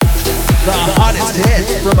The hottest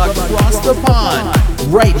hits from across the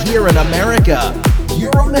pond, right here in America.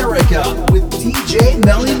 Your America with DJ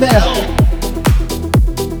Melly Mel.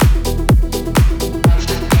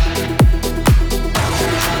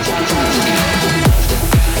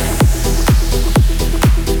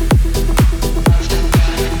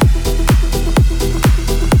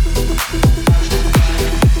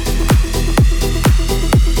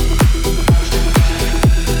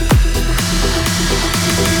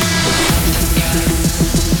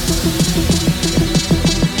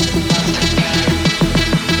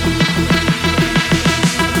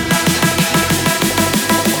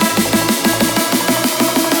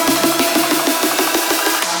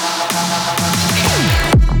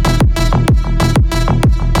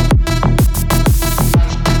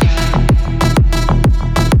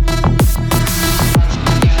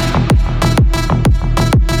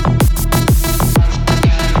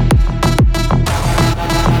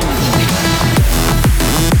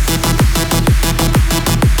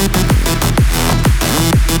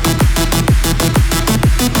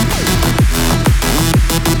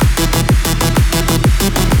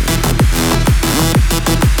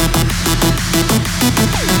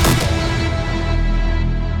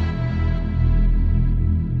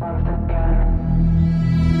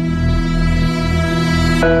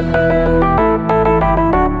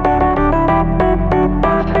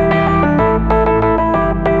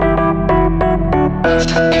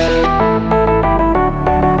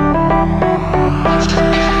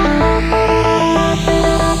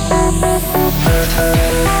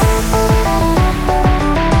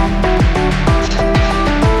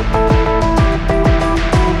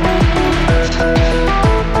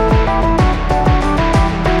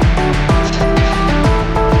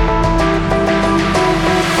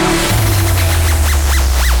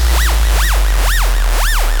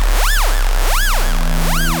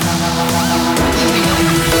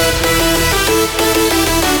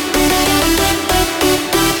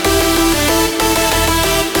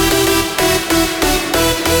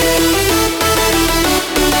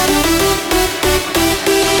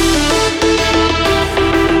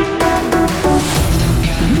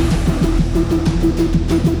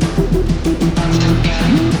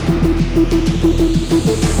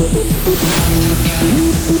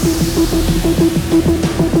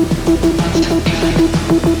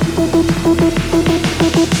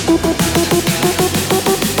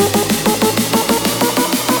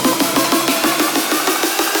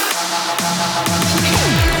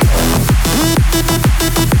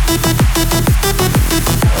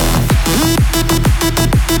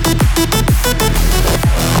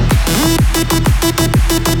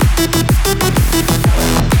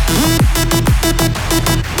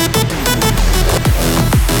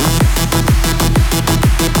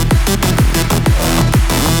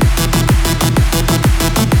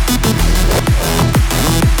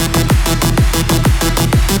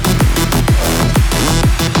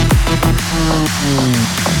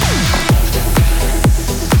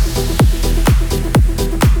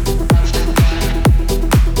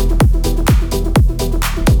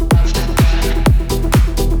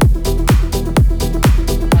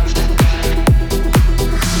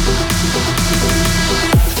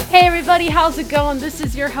 How's it going? This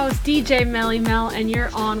is your host DJ Melly Mel, and you're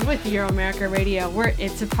on with Euro America Radio, where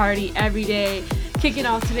it's a party every day. Kicking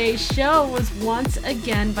off today's show was once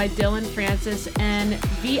again by Dillon Francis and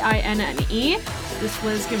VINNE. This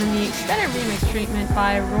was given the extended remix treatment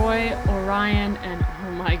by Roy Orion, and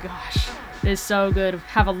oh my gosh, it is so good.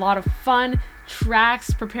 Have a lot of fun tracks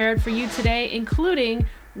prepared for you today, including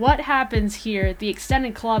What Happens Here, the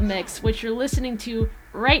extended club mix, which you're listening to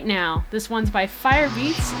right now. This one's by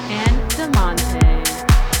Firebeats and Demonte.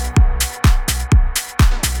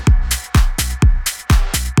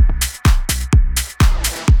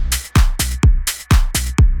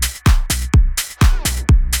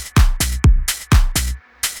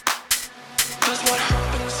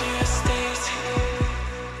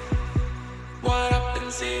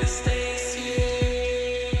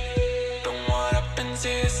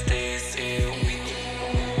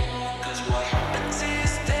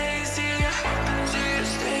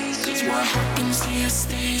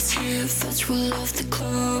 That's what love the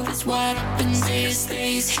club. It's what happens here,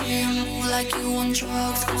 stays here. Move like you on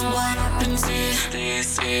drugs. Cause what happens here,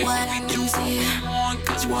 stays here. What happens here,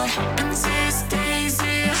 cause what happens here, stays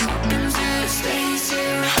here. Happens here, stays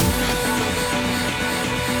here.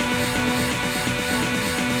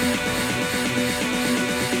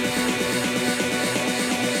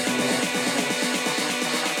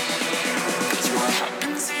 Cause what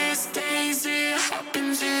happens here, stays here.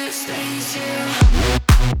 Happens here, stays here.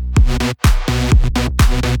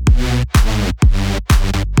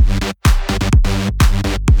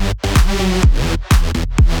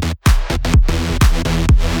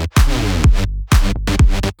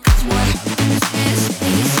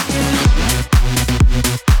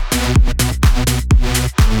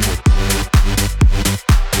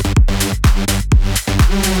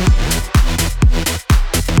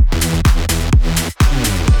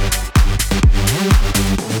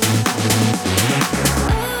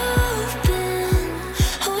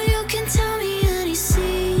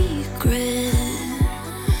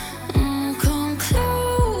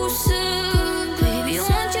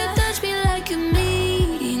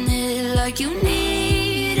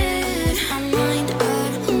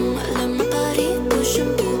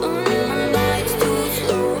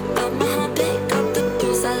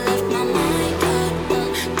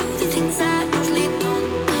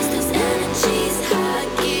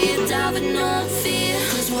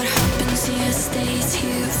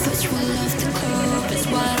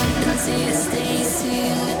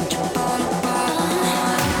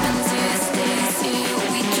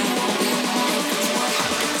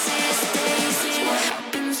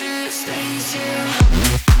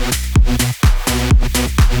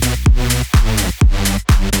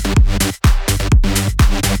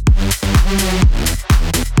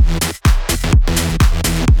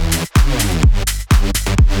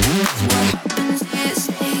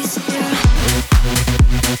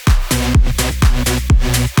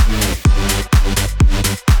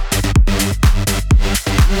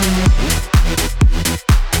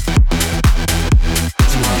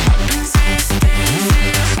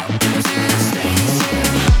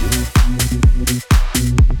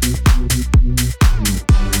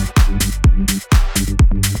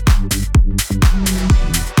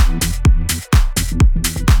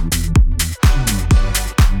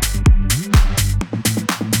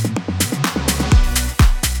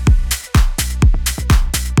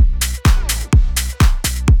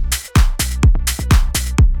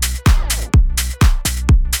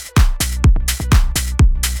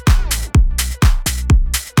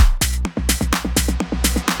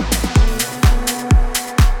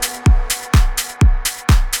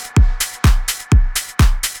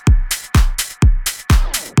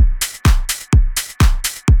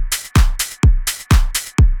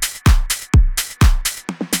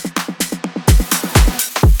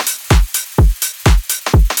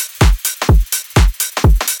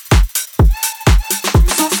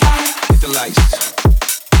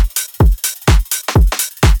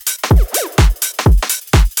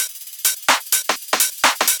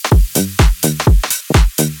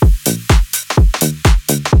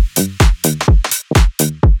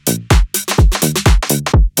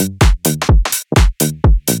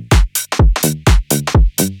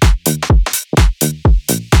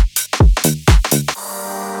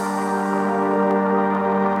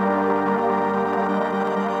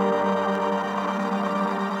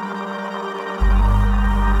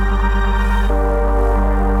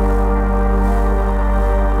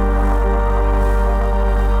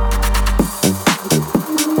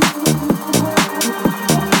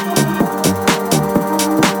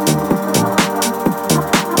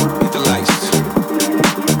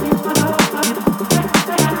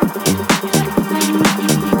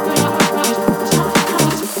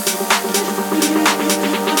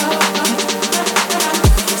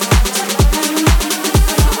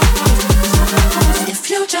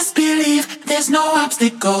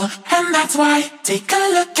 obstacle, and that's why. Take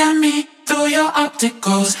a look at me through your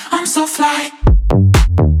opticals. I'm so fly.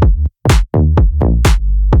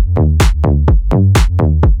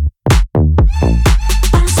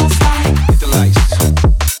 I'm so fly. Hit the lights.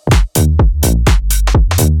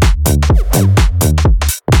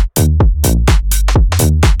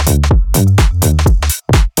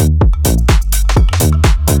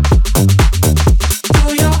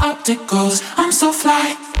 Through your opticals, I'm so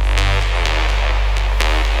fly.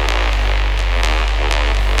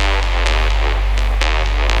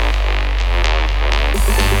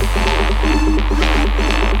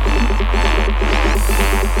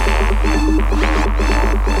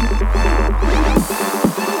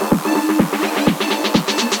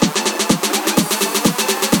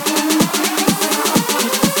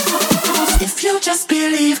 If you just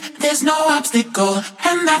believe, there's no obstacle,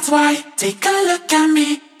 and that's why. Take a look at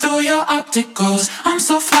me through your opticals. I'm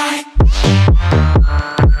so fly.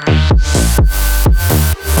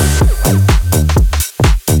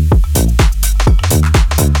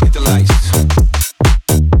 Hit the lights.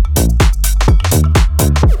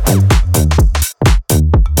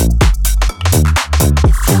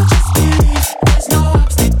 If you just believe, there's no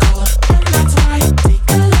obstacle, and that's why.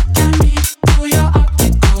 Take a look at me through your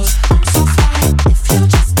opticals. I'm so fly. If you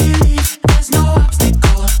just believe, there's no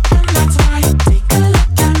obstacle, and that's why. Take a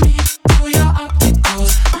look at me through your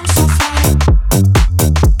opticals. I'm so fly.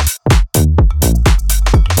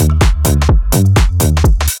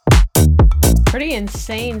 Pretty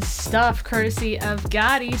insane stuff, courtesy of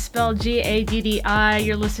Gotti, spelled G-A-D-D-I.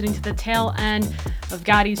 You're listening to the tail end of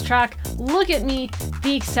Gotti's track, Look at Me,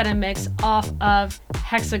 the extended mix off of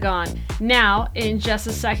Hexagon. Now, in just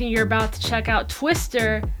a second, you're about to check out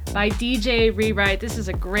Twister by DJ Rewrite. This is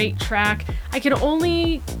a great track. I can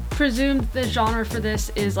only presume the genre for this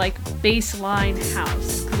is like bassline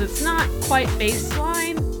house, because it's not quite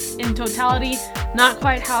bassline in totality, not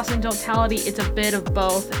quite house in totality. It's a bit of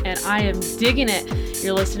both, and I am digging it.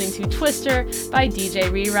 You're listening to Twister by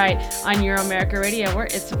DJ Rewrite on Euro America Radio, where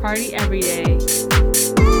it's a party every day.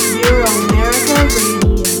 Euro America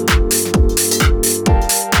Radio.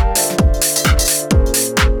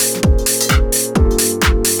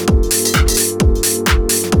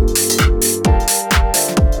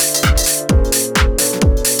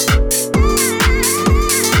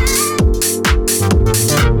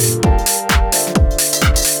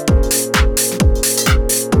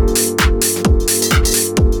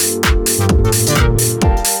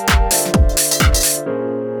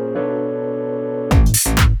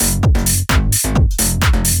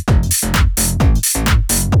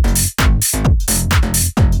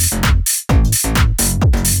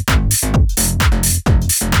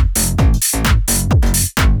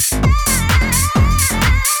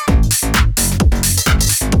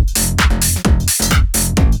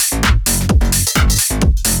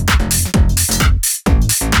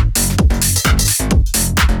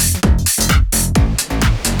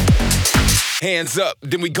 Hands up,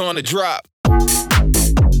 then we gonna drop.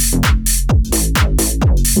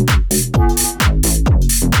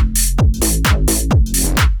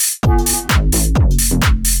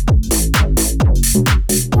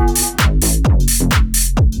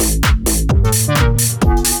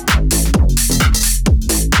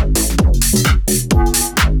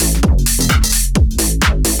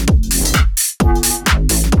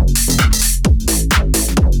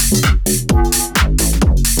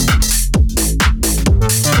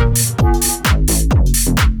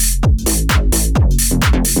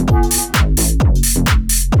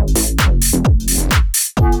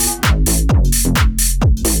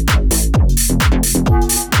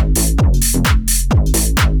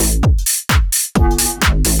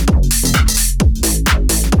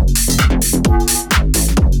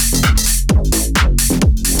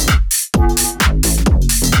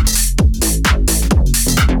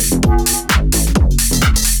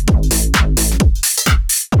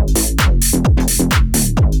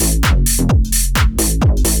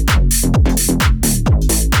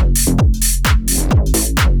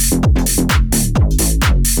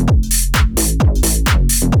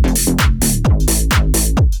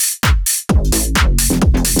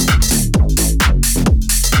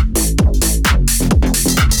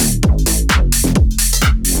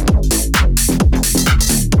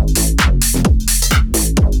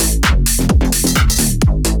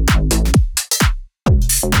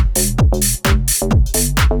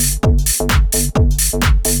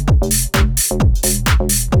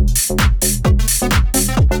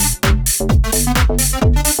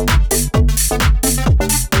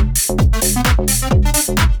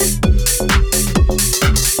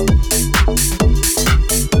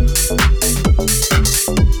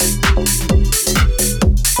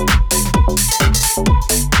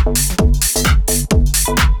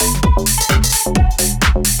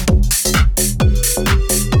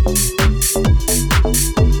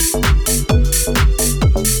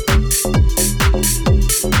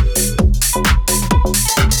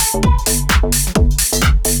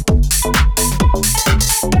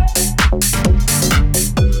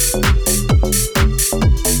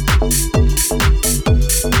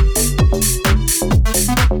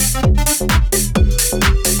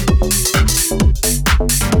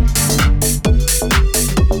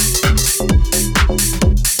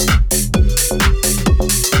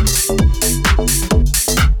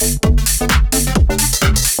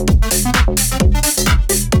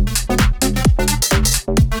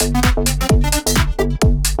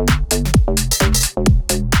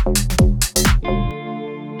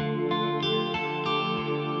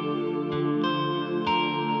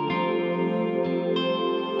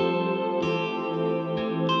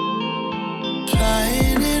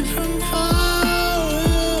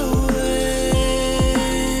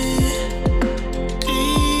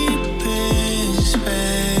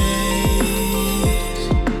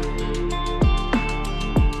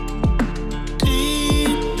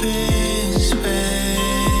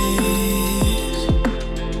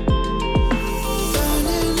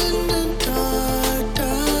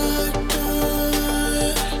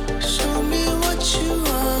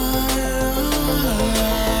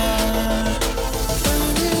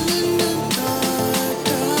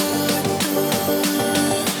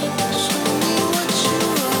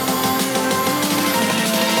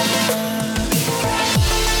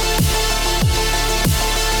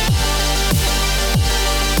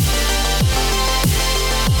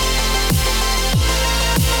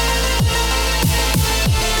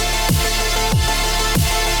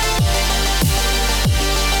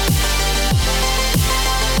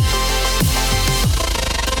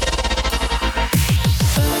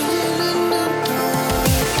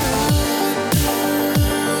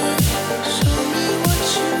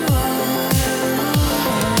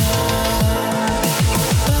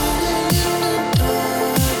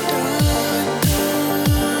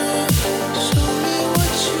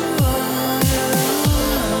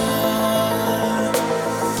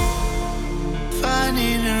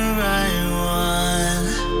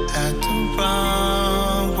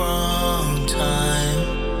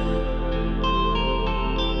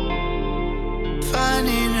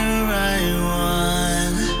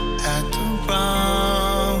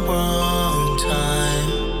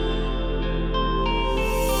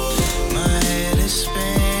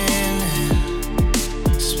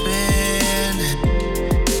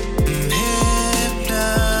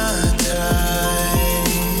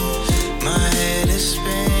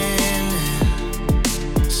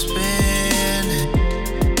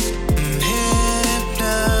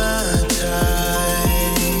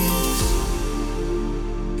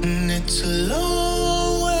 It's a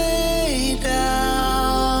long way down.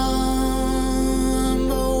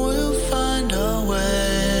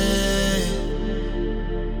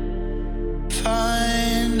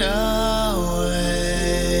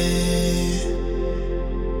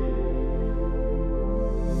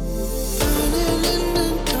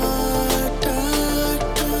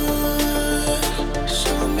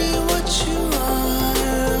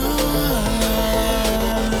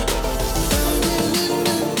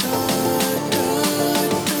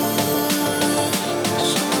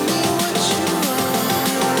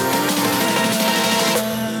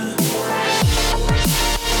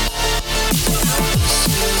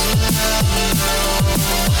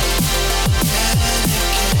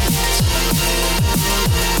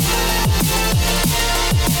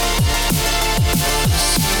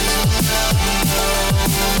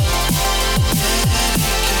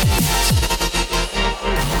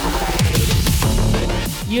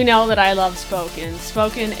 You know that I love Spoken.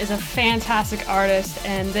 Spoken is a fantastic artist,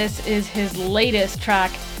 and this is his latest track,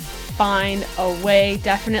 Find a Way.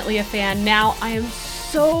 Definitely a fan. Now, I am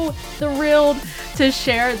so thrilled to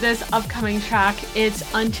share this upcoming track. It's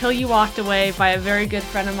Until You Walked Away by a very good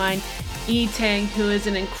friend of mine, E-Tang, who is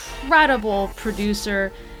an incredible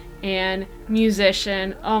producer and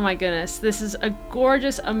musician. Oh my goodness, this is a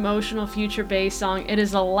gorgeous, emotional, future bass song. It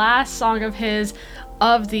is the last song of his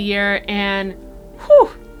of the year, and whew,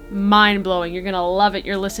 mind-blowing. You're gonna love it.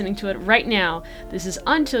 You're listening to it right now. This is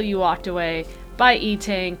Until You Walked Away by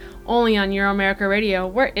E-Tang, only on Euro America Radio,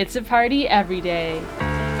 where it's a party every day.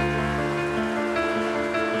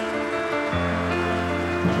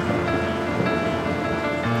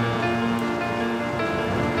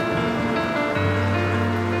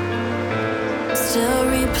 Still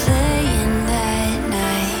replaying that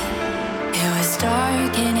night. It was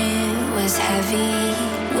dark and it was heavy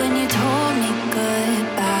when you told me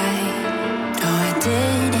goodbye. No, I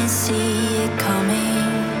didn't see it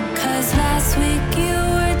coming. 'Cause last week you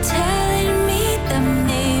were telling me that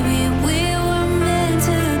maybe we were meant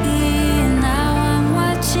to be. And now I'm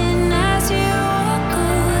watching as you walk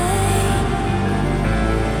away.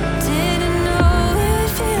 Didn't know it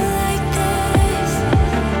would feel like this.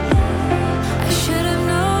 I should have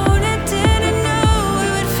known it, didn't know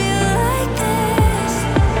it would feel like this.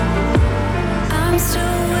 I'm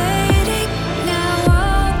still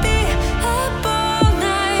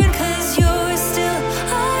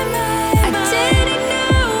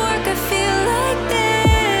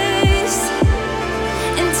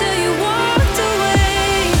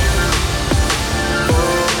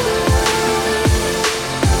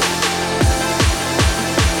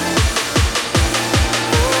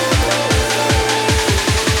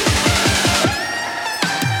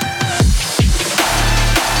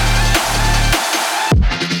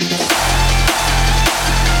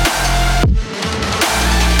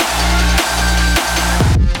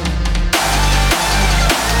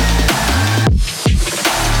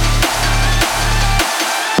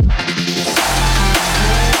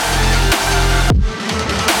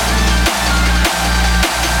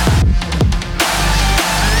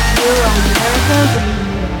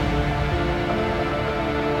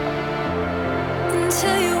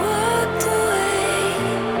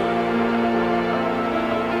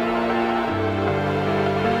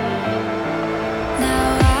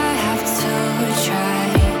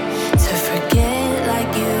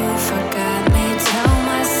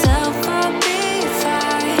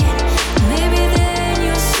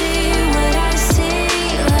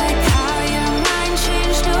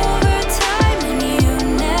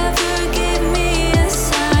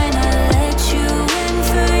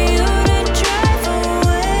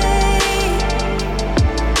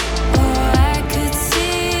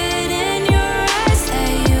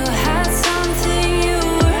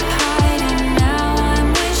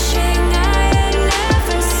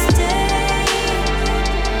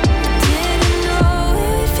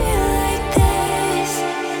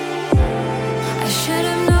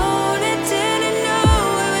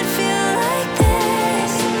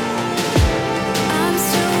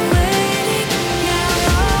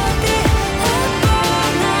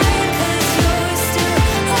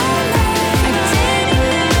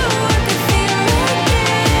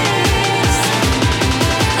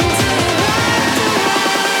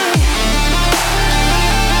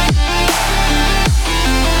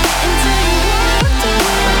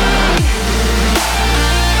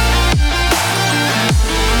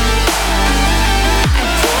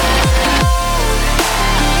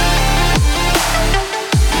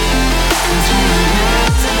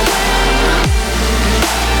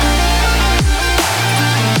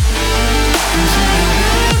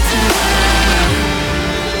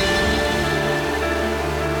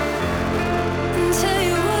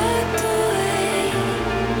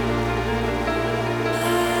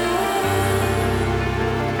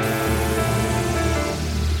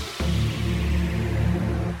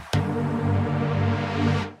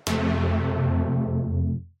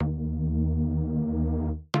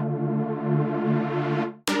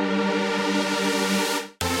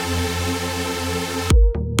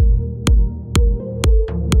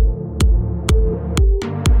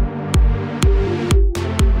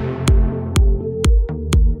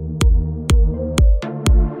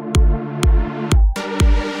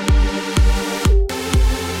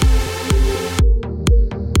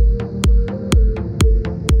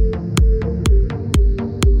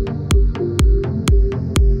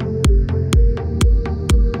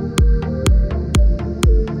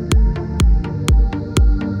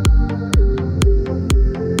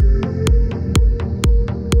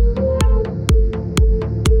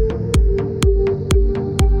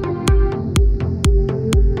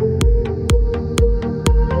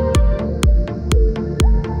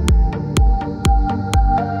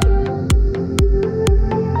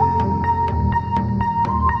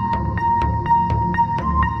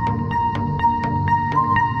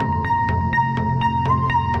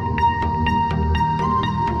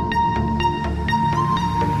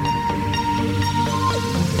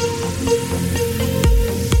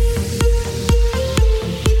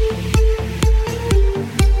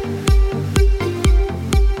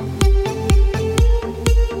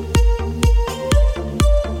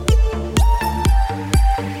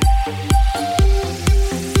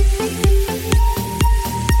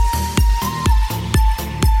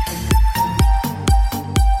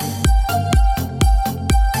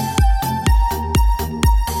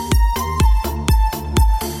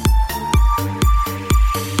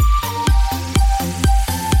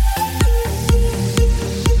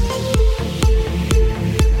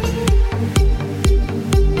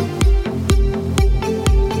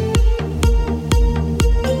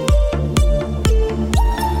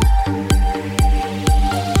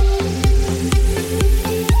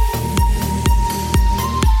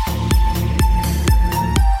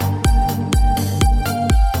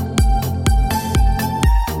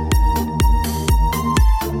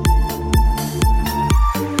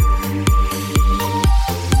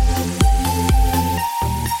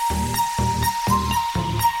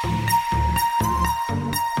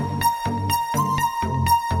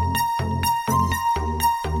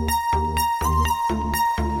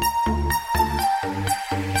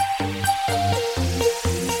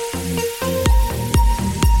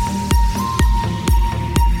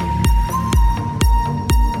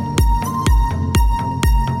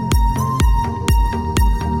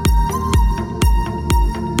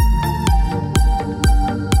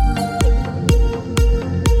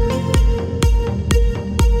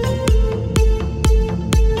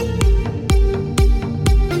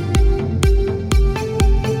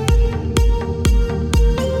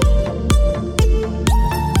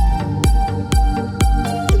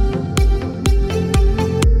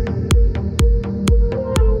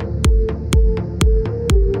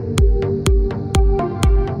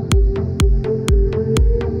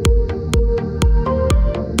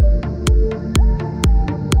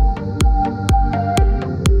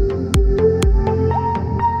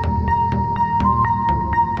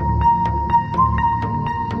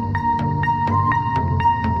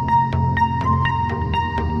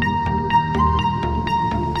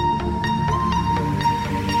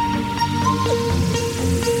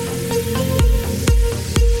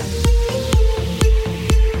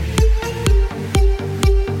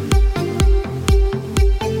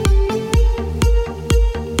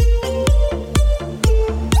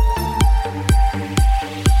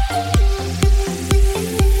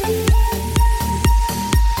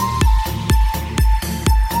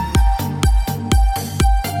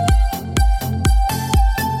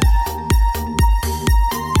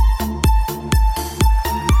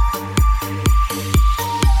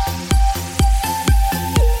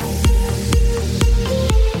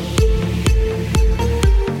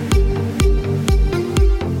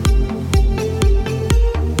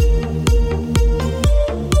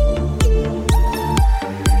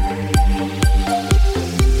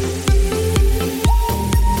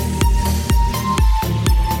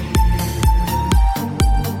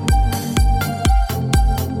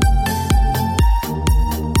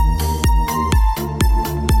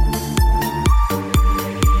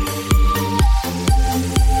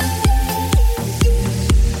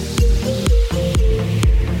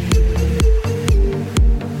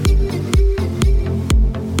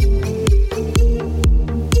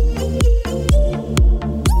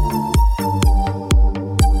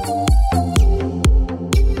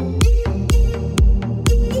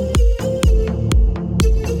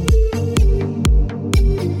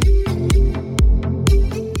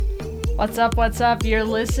up? What's up? You're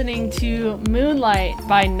listening to Moonlight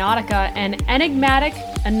by Nautica and Enigmatic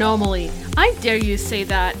Anomaly. I dare you say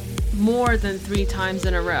that more than 3 times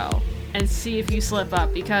in a row and see if you slip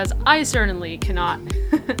up, because I certainly cannot.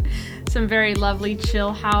 Some very lovely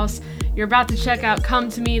chill house. You're about to check out Come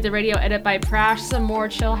To Me, the radio edit by Prash, some more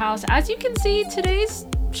chill house. As you can see, today's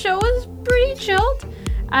show is pretty chilled,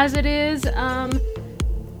 as it is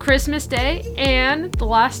Christmas Day and the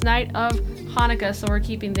last night of Hanukkah, so we're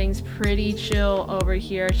keeping things pretty chill over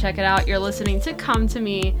here. Check it out. You're listening to Come To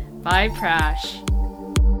Me by Prash.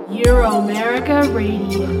 Euro America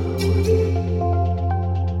Radio.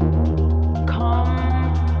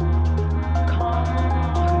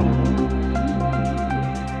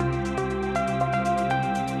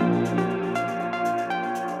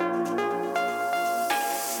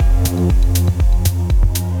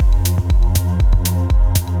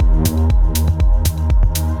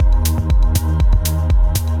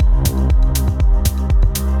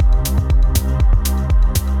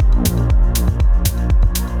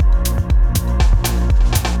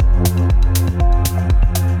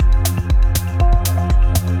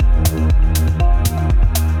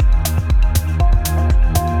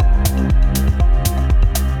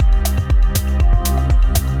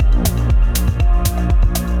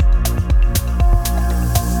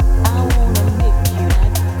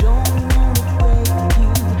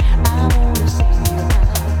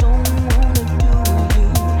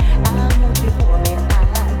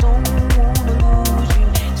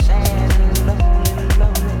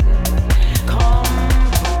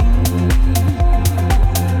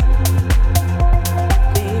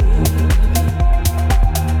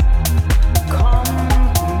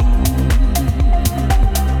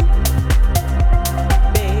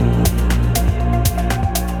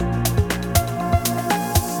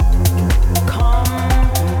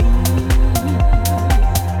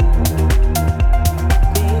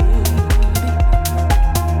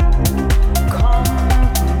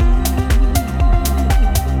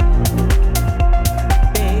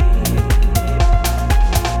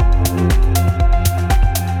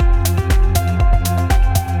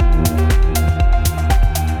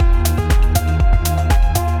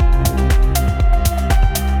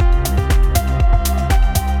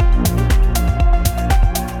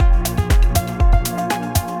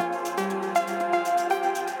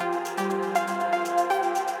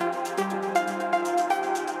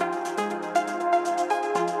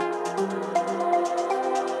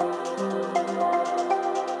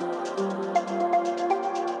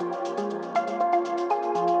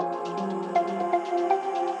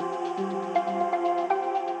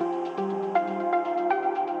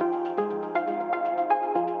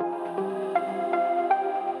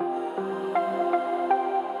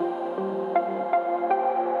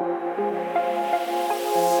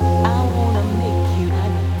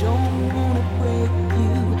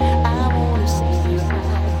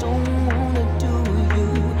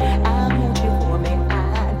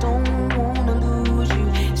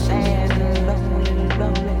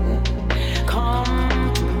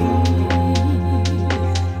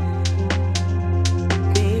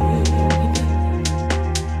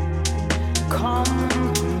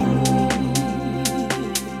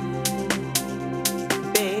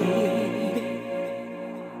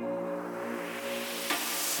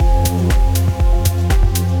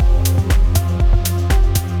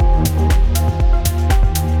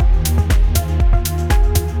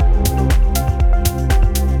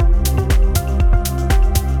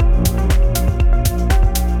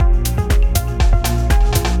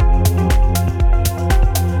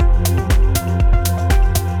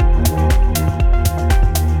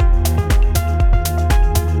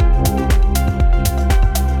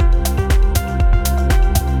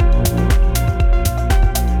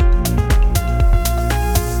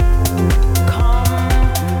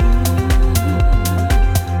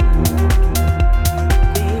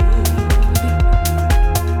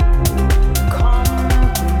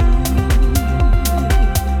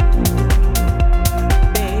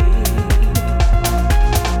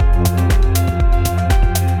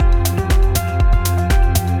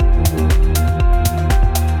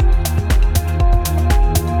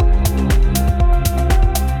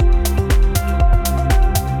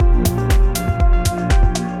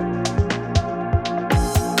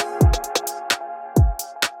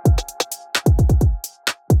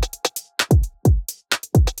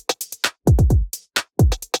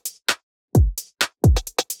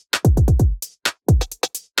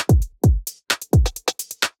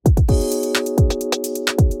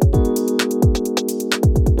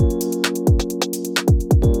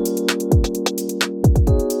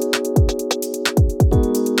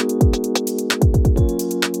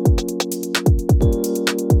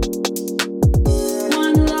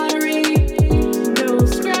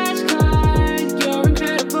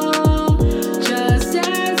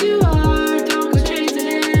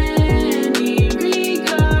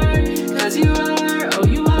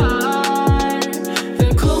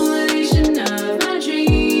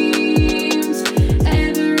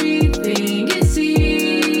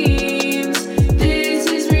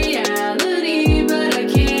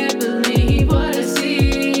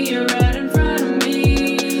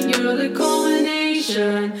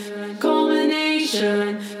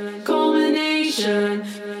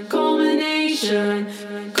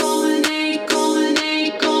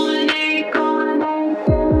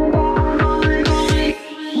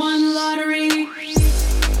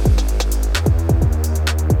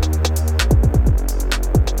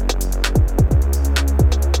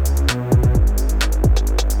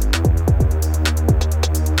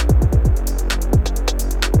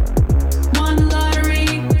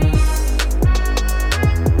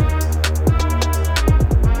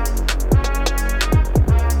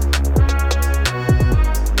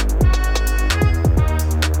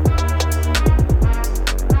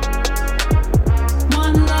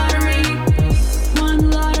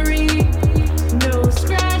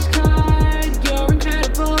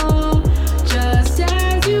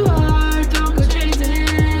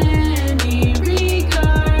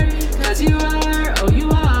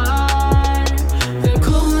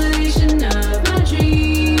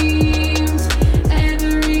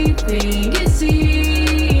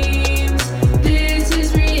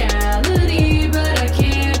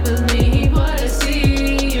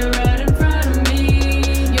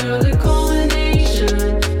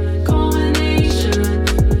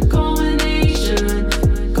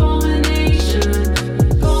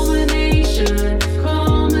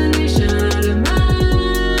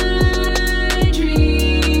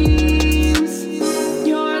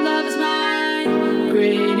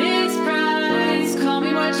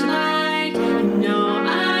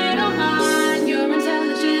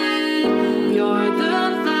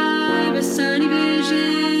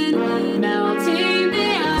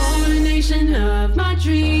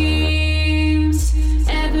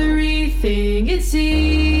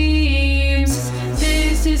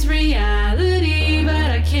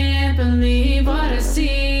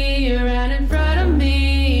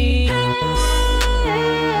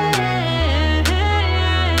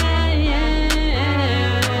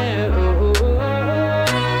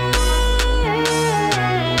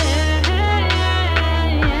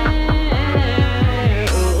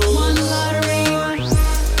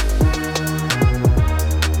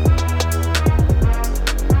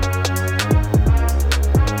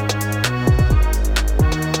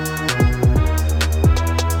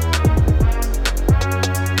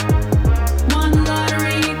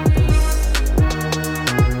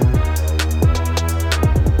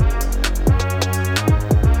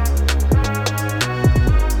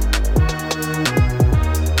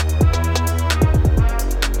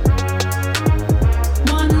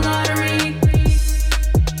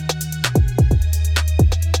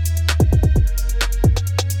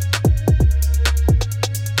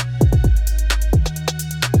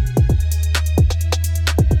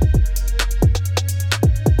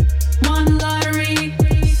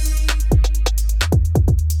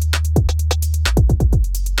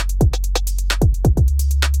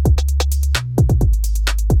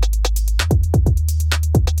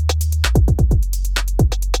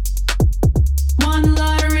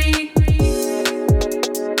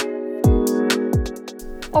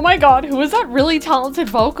 Oh my god, who is that really talented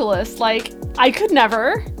vocalist? Like, I could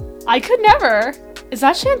never. Is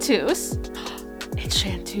that Chanteuse? It's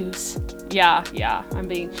Chanteuse. Yeah, I'm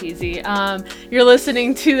being cheesy. You're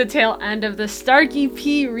listening to the tail end of the Starkey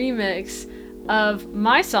P remix of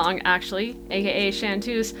my song, actually, aka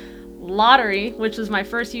Chanteuse, Lottery, which was my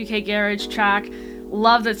first UK garage track.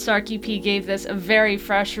 Love that Starkey P gave this a very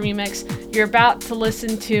fresh remix. You're about to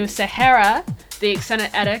listen to Sahara, the extended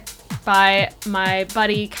edit by my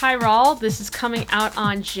buddy Kyrol. This is coming out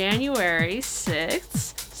on January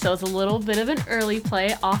 6th, so it's a little bit of an early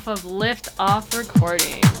play off of Lift Off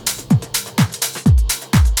Recordings.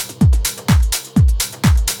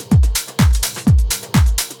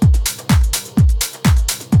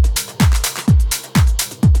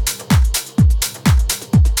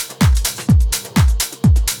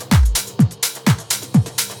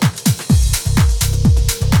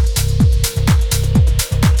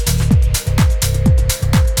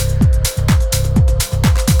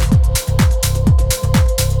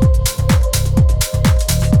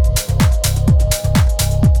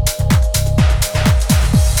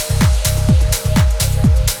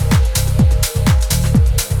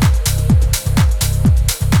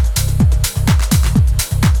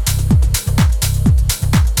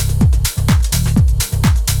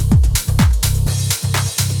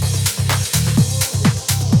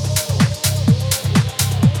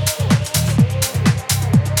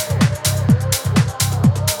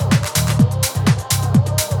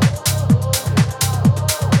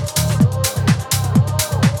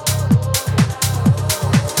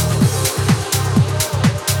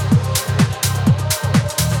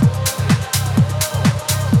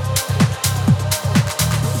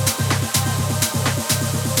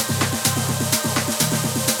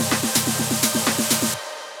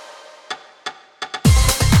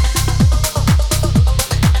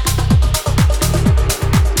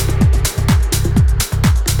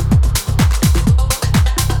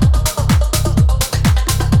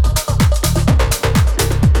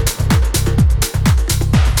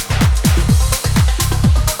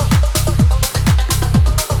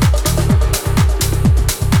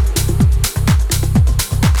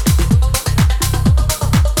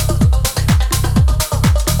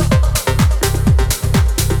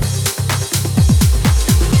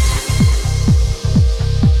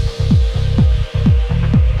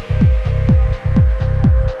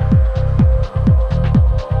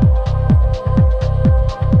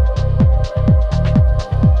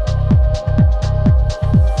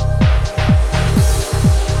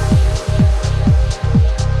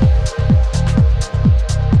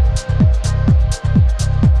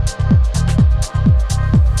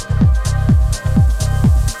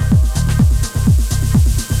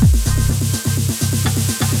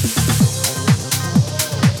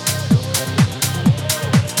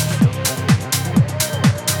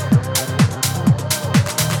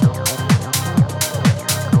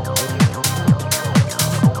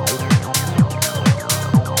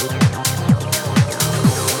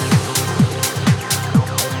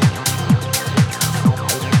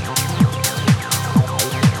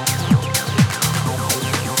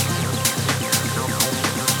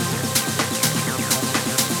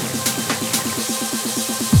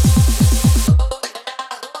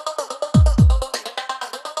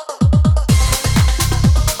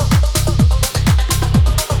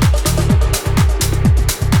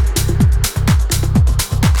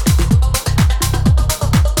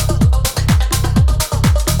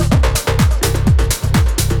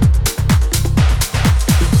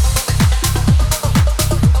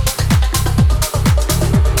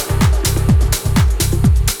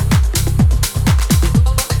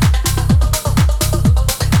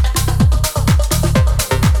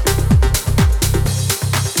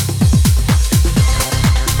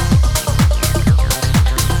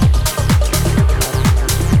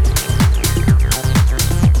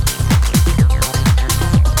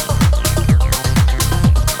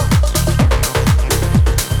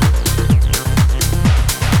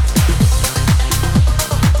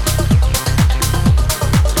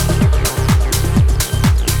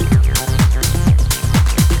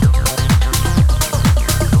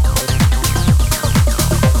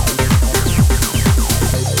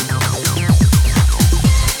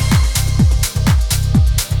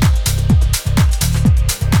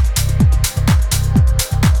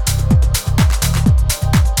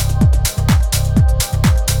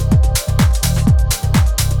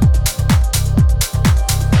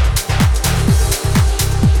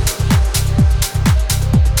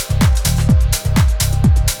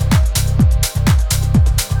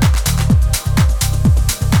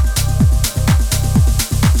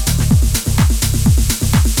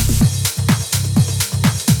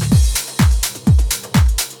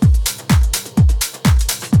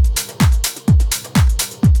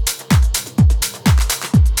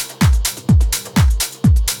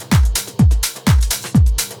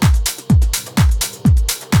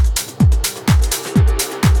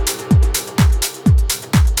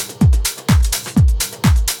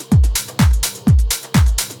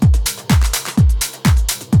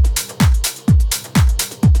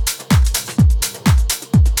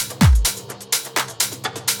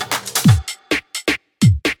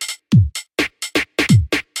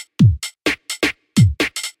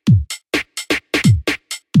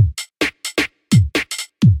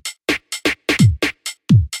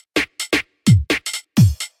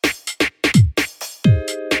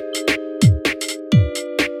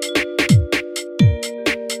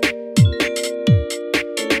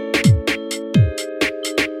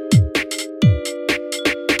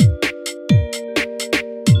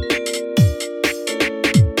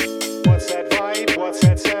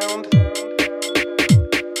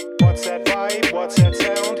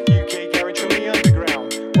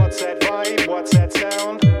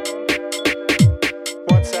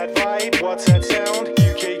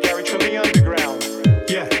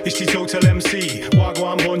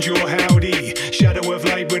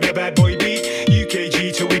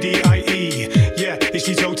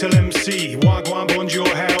 MC. Wagwan, bonjour,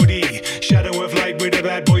 howdy. Shadow of light with a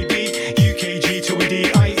bad boy beat. UKG to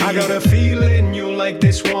EDIE. I got a feeling you'll like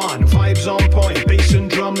this one. Vibes on point, bass and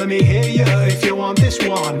drum, let me hear ya if you want this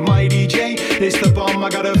one. My DJ, it's the bomb. I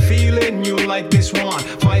got a feeling you'll like this one.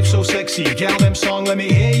 Vibe so sexy, gal them song, let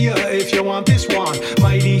me hear ya if you want this one.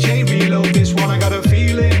 My DJ, reload this one. I got a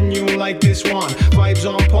feeling you'll like this one. Vibes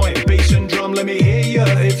on point, bass and drum, let me hear ya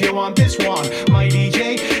if you want this one. My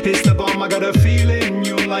DJ, it's the bomb. I got a feeling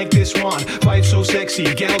you'll like this one. Vibe so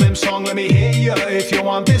sexy, gal them song, let me hear ya if you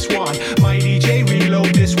want this one. My DJ,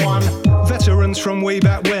 reload this one. Veterans from way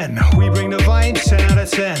back when, we bring the vibes 10 out of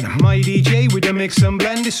 10. My DJ with the mix and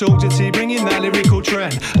blend, this oldity bringing that lyrical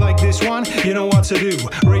trend. Like this one, you know what to do.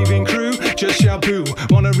 Raving crew, just shout boo.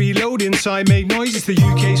 Wanna reload inside, make noise, it's the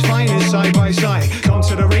UK's finest side by side. Come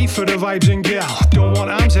to the rave for the vibes and gal. Don't want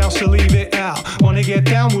arms out, so leave it out. Wanna get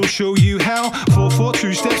down, we'll show you how. 4-4,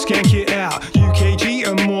 2 steps, skank it out. UKG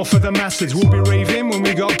and more for the masses. We'll be raving when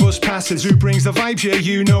we got bus passes. Who brings the vibes? Yeah,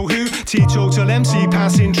 you know who. Teetotal MC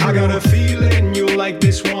passing through. I got a feeling you'll like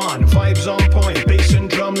this one. Vibes on point, bass and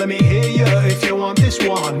drum, let me hear ya if you want this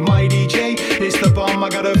one. My DJ, it's the bomb. I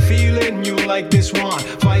got a feeling you'll like this one.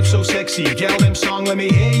 Vibes so sexy, gal them song, let me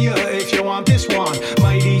hear ya if you want this one.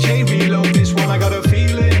 My DJ, reload this one. I got a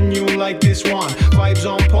feeling you'll like this one. Vibes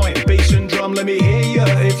on point, bass and drum, let me hear ya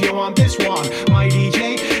if you want this one. My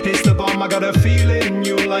DJ, it's the bomb. I got a feeling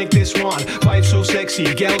you'll like this one. Vibes so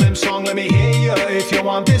sexy, gal them song, let me hear ya if you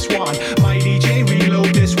want this one. My DJ,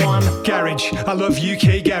 reload this one. Garage, I love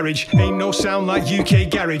UK garage. Ain't no sound like UK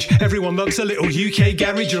garage. Everyone loves a little UK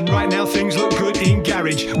garage, and right now things look good in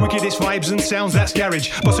garage. Wickedest vibes and sounds, that's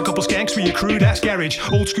garage. Bust a couple skanks for your crew, that's garage.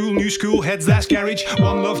 Old school, new school heads, that's garage.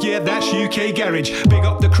 One love, yeah, that's UK garage. Big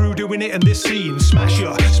up the crew doing it in this scene.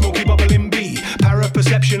 Smasher, Smokey Bubbling B, Para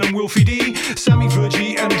Perception and Wilfie D, Sammy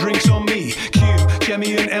Virgie and Drinks on Me, Q,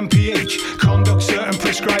 Jemmy and MPH, Conductor and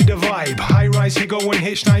Prescribe the Vibe, High Rise, Higo and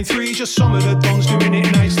Hitch 93, just some of the dons doing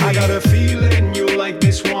it nicely. I got a feeling you'll like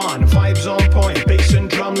this one. Vibes on point, bass and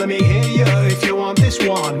drum, let me hear ya if you want this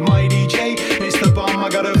one. My DJ, it's the bomb. I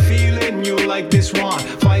got a feeling you'll like this one.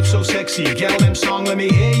 Vibes so sexy, gal them song, let me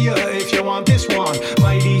hear ya if you want this one.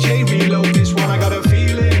 My DJ, reload this one. I got a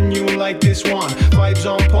feeling you'll like this one. Vibes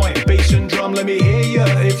on point, bass and drum, let me hear ya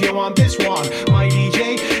if you want this one. My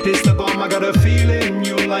DJ, it's the bomb. I got a feeling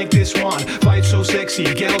you'll like this one. Vibes so sexy,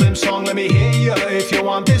 gal them song, let me hear ya if you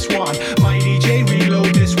want this one. My DJ,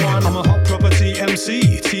 reload this one. I'm a hot property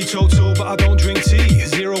MC, teetotal but I don't drink tea.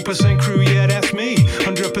 0% crew, yeah that's me.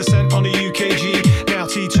 100% on the UKG. Now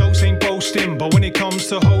teetotes ain't boasting, but when it comes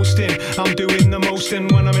to hosting, I'm doing the most. And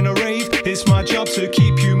when I'm in a rave, it's my job to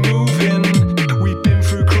keep you moving. We've been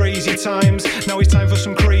through crazy times, now it's time for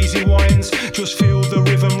some crazy wines. Just feel the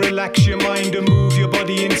rhythm, relax your mind and move your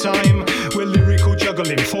body in time. We're lyrical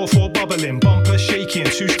juggling, 4-4 bubbling, bumper shaking,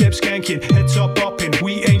 2 steps skanking, heads up bopping,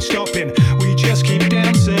 we ain't stopping, we just keep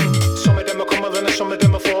dancing. Some of them are coming and some of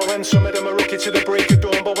them are falling, some of them are rocking to the break of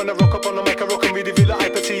dawn. But when I rock up on the mic, I rock and really feel like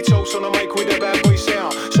hyper-tetos on the mic with a bad boy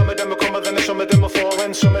sound. Some of them are coming and some of them are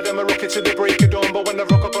falling, some of them are rocking to the break of dawn. But when I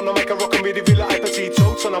rock up on the mic, I rock and really feel like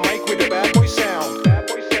hyper-tetos on the mic with a bad boy sound. Bad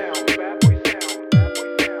boy sound, bad boy sound, bad boy sound,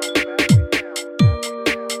 bad boy sound.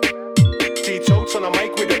 Teetotes on the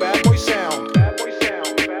mic with a bad boy sound. Bad boy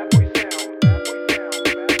sound, bad boy sound, bad boy sound, bad boy sound.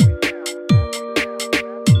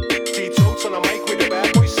 Teetotes on the mic with a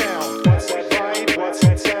bad boy sound. What's that vibe? What's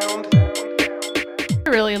that sound? I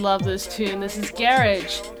really love this tune. This is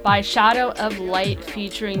Garage by Shadow of Light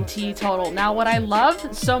featuring Teetotal. Now, what I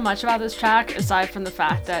love so much about this track, aside from the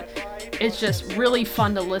fact that it's just really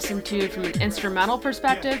fun to listen to from an instrumental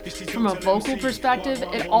perspective, from a vocal perspective,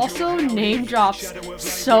 it also name drops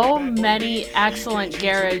so many excellent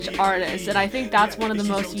garage artists, and I think that's one of the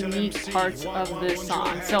most unique parts of this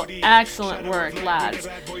song. So excellent work, lads.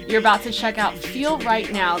 You're about to check out Feel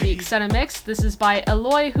Right Now, the extended mix. This is by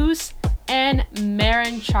Eloy Hoos and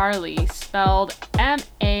Marin Charlie, spelled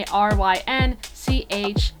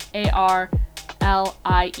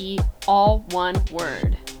MaryNcharlie, all one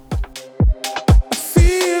word.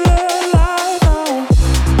 Feel alive now.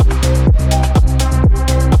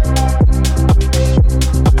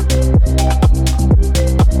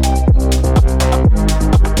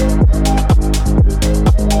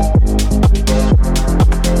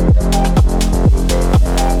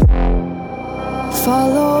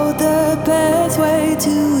 Follow the pathway to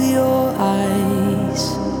your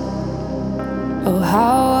eyes. Oh,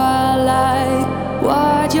 how I like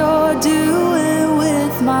what you're doing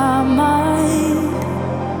with my mind.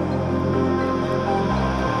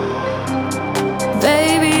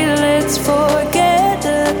 Baby, let's forget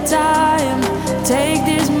the time. Take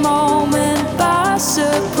this moment by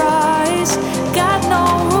surprise.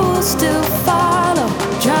 rules to follow.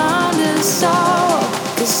 Drowned in sorrow,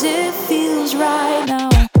 'cause it feels right now.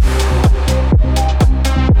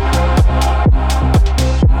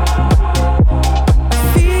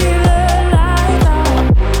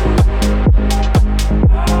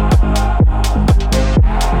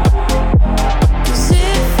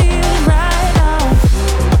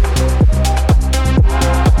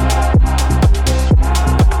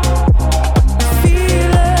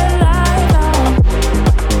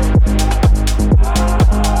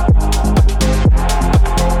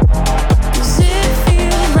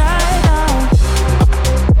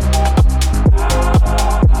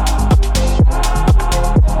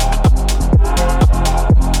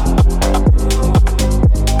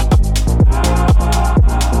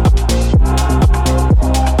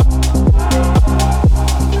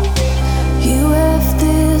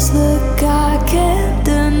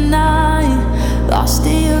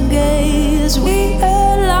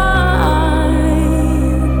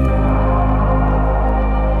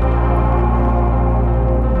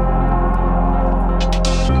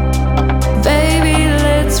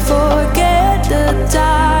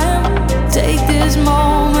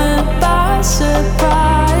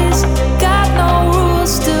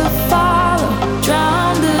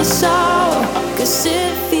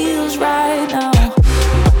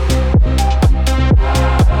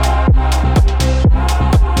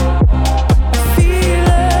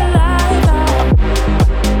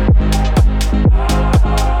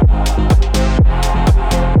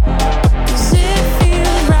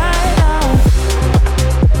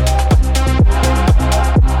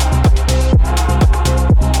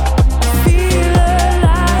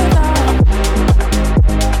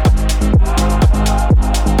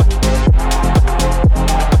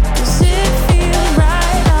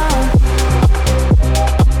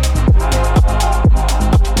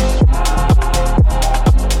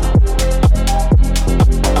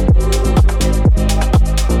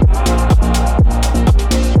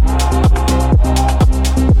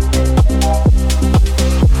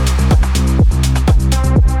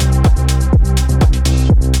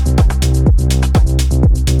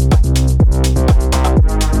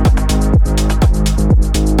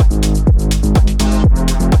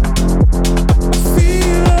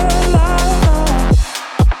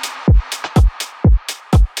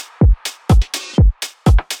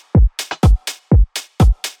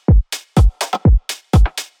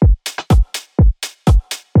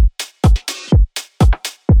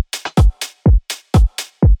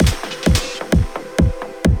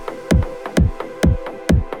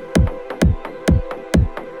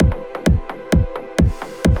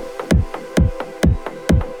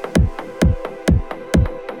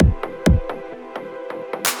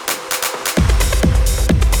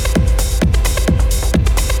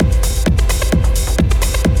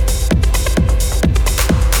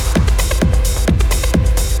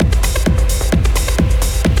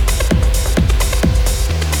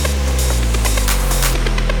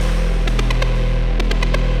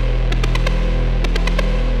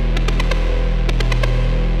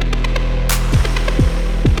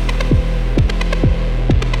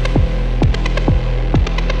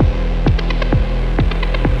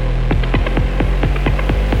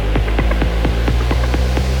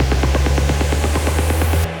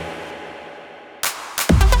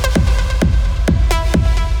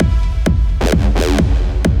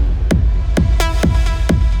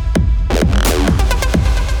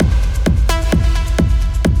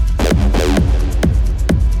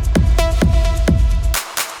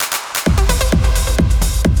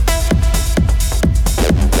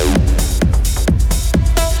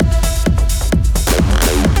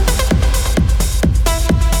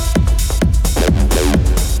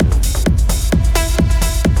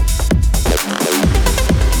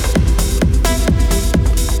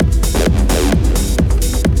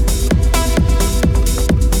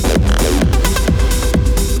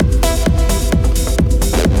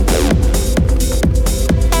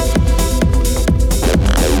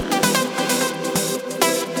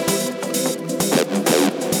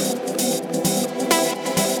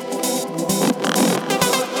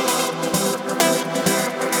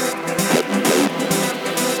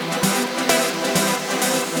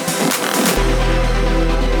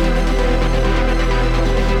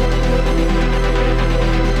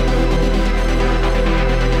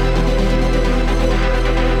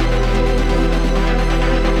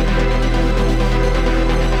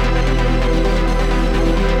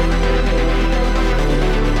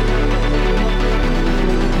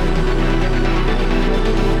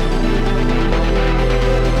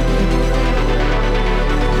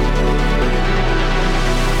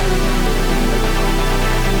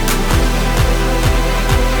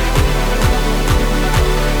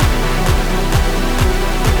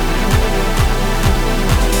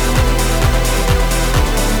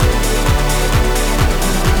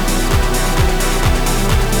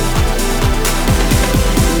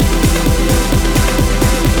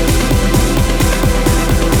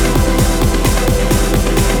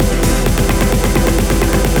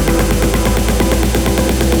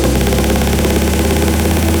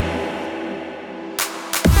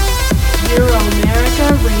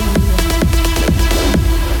 America Radio.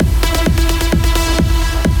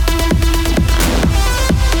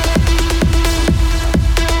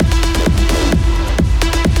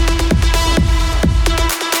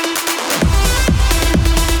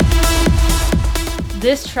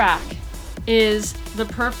 This track is the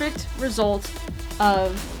perfect result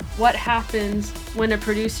of what happens when a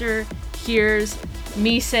producer hears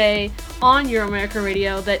me say on Euro America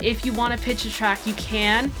Radio that if you want to pitch a track, you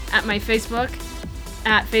can at my Facebook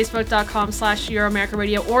at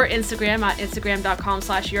facebook.com/EuroAmericaRadio or Instagram at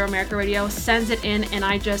instagram.com/EuroAmericaRadio. Sends it in and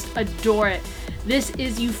I just adore it. This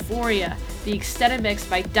is Euphoria, the extended mix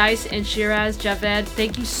by Dice and Shiraz Javed.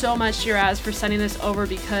 Thank you so much, Shiraz, for sending this over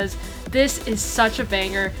because this is such a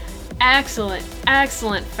banger. Excellent,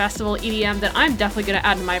 excellent festival EDM that I'm definitely going to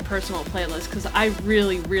add to my personal playlist because I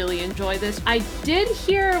really, really enjoy this. I did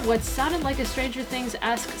hear what sounded like a Stranger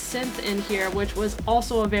Things-esque synth in here, which was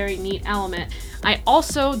also a very neat element. I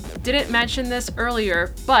also didn't mention this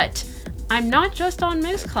earlier, but I'm not just on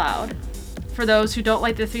Mixcloud. For those who don't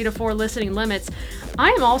like the 3 to 4 listening limits, I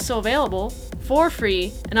am also available for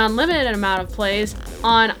free, an unlimited amount of plays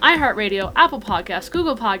on iHeartRadio, Apple Podcasts,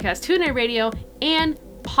 Google Podcasts, TuneIn Radio, and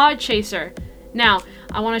Podchaser. Now,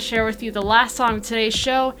 I want to share with you the last song of today's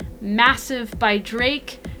show, Massive by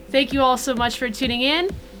Drake. Thank you all so much for tuning in.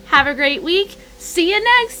 Have a great week. See you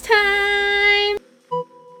next time.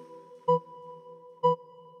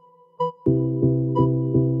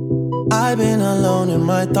 I've been alone in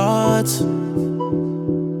my thoughts.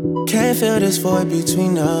 Can't feel this void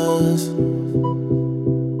between us.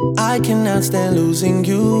 I cannot stand losing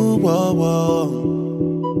you. Whoa, whoa.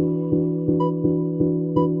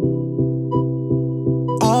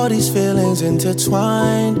 All these feelings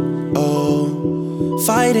intertwined. Oh,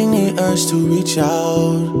 fighting the urge to reach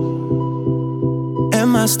out.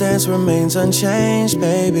 And my stance remains unchanged,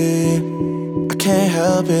 baby. I can't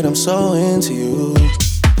help it, I'm so into you.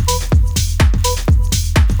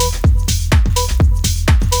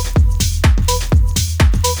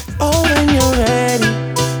 Oh, when you're ready,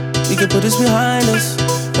 we can put this behind us.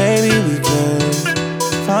 Maybe we can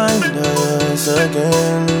find us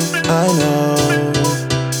again. I know.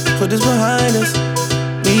 Put this behind us,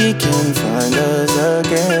 we can find us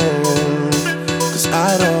again. Cause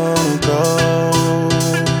I don't wanna go.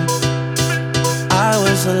 I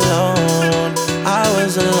was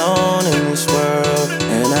alone in this world,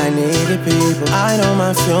 and I needed people. I know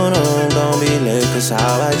my funeral gon' be lit, cause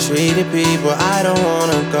how I treated people. I don't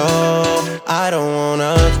wanna go, I don't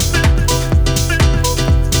wanna.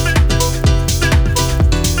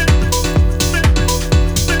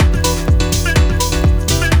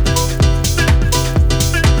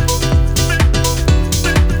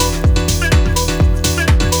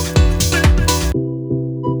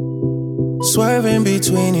 Swerving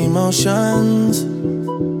between emotions.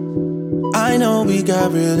 I know we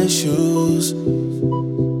got real issues.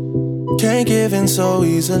 Can't give in so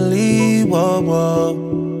easily. Whoa, whoa.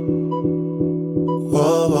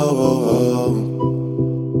 Whoa, whoa, whoa, whoa.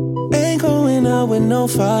 Ain't going out with no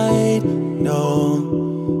fight.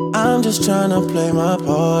 No, I'm just trying to play my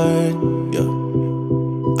part. Yeah.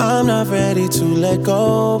 I'm not ready to let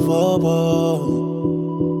go. Whoa, whoa.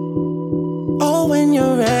 Oh, when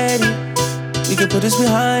you're ready, we can put this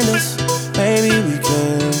behind us. Maybe we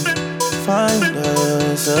can find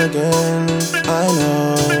us again. I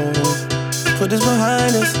know. Put this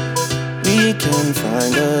behind us. We can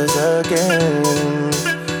find us again.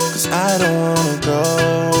 Cause I don't wanna go.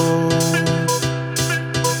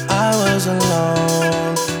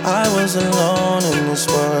 I was alone in this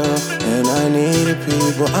world, and I needed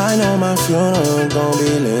people. I know my funeral gon'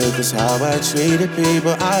 be lit, cause how I treated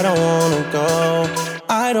people. I don't wanna go,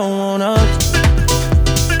 I don't wanna.